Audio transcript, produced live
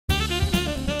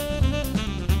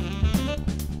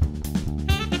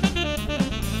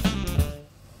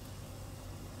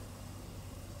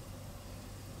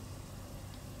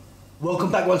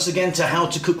Welcome back once again to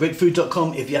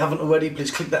howtocookgreatfood.com. If you haven't already, please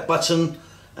click that button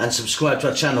and subscribe to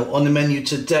our channel. On the menu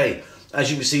today, as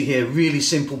you can see here, really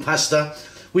simple pasta.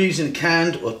 We're using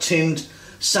canned or tinned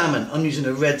salmon. I'm using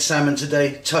a red salmon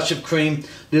today, touch of cream,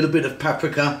 little bit of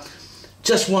paprika.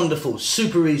 Just wonderful,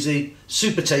 super easy,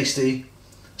 super tasty.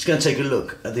 Let's go and take a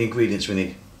look at the ingredients we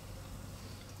need.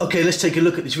 Okay, let's take a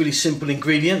look at these really simple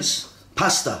ingredients.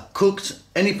 Pasta, cooked,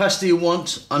 any pasta you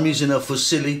want. I'm using a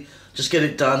fusilli, just get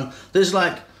it done. There's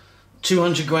like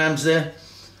 200 grams there.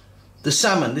 The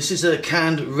salmon, this is a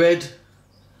canned red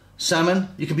salmon.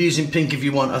 You could be using pink if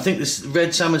you want. I think this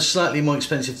red salmon is slightly more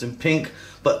expensive than pink,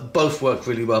 but both work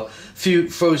really well. A few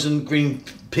frozen green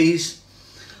peas,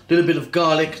 a little bit of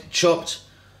garlic chopped,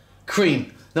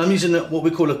 cream. Now I'm using what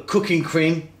we call a cooking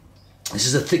cream. This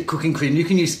is a thick cooking cream. You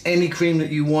can use any cream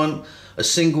that you want, a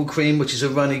single cream, which is a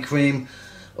runny cream,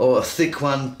 or a thick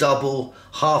one, double,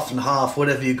 half and half,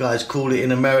 whatever you guys call it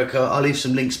in America. I'll leave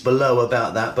some links below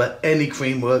about that, but any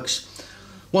cream works.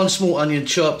 One small onion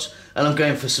chopped, and I'm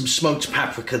going for some smoked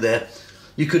paprika there.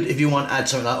 You could, if you want, add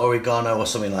something like oregano or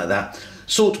something like that.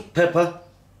 Salt, pepper, a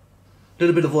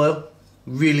little bit of oil,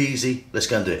 really easy. Let's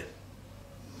go and do it.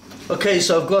 Okay,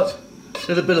 so I've got a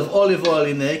little bit of olive oil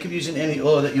in there. You could be using any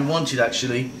oil that you wanted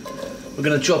actually. We're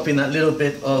going to drop in that little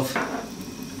bit of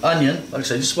onion, like I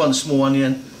say, just one small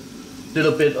onion,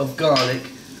 little bit of garlic.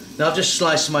 Now I've just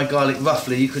sliced my garlic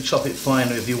roughly. You could chop it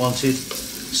finer if you wanted.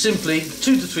 Simply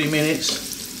 2 to 3 minutes.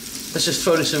 Let's just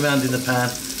throw this around in the pan,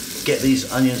 get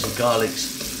these onions and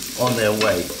garlics on their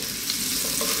way.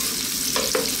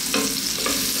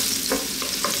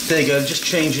 There you go, just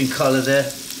changing colour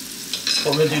there.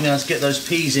 What we're going to do now is get those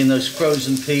peas in, those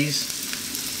frozen peas.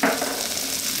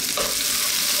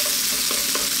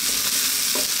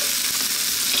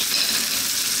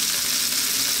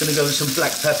 Going to go with some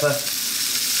black pepper, a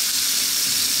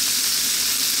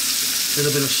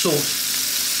little bit of salt,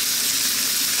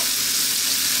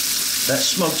 that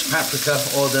smoked paprika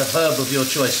or the herb of your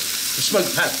choice. The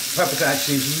smoked paprika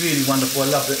actually is really wonderful. I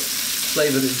love the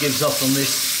flavour that it gives off on this.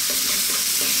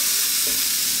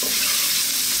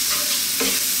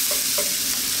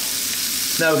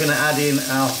 Now we're going to add in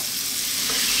our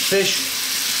fish.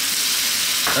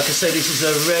 Like I say, this is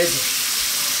a red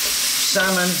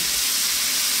salmon.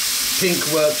 Pink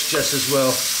works just as well.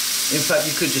 In fact,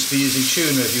 you could just be using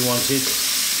tuna if you wanted.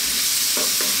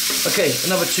 Okay,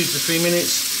 another 2 to 3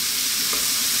 minutes.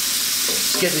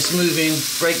 Let's get this moving,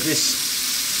 break this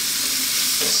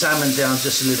salmon down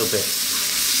just a little bit.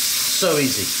 So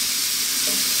easy.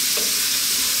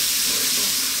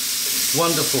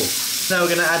 Wonderful. Now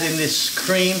we're going to add in this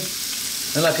cream.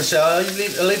 And like I said, I'll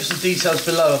leave some details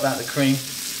below about the cream.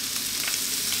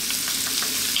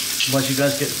 Otherwise you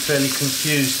guys get fairly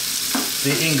confused.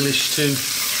 The English to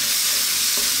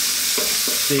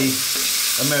the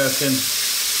American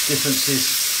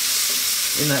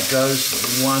differences. In that goes.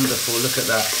 Wonderful, look at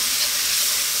that.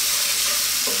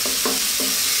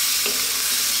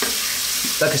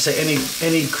 Like I say,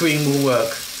 any cream will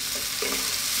work.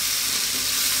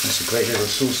 That's a great little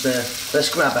sauce there. Let's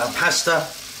grab our pasta.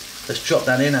 Let's drop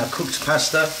that in, our cooked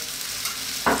pasta.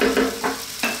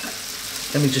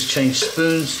 Let me just change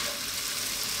spoons.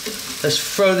 Let's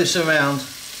throw this around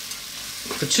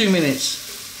for 2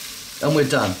 minutes and we're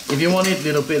done. If you wanted a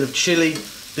little bit of chili, a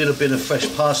little bit of fresh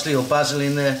parsley or basil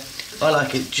in there, I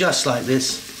like it just like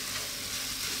this.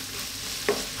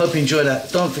 Hope you enjoyed that.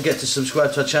 Don't forget to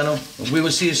subscribe to our channel and we will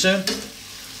see you soon.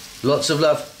 Lots of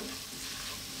love.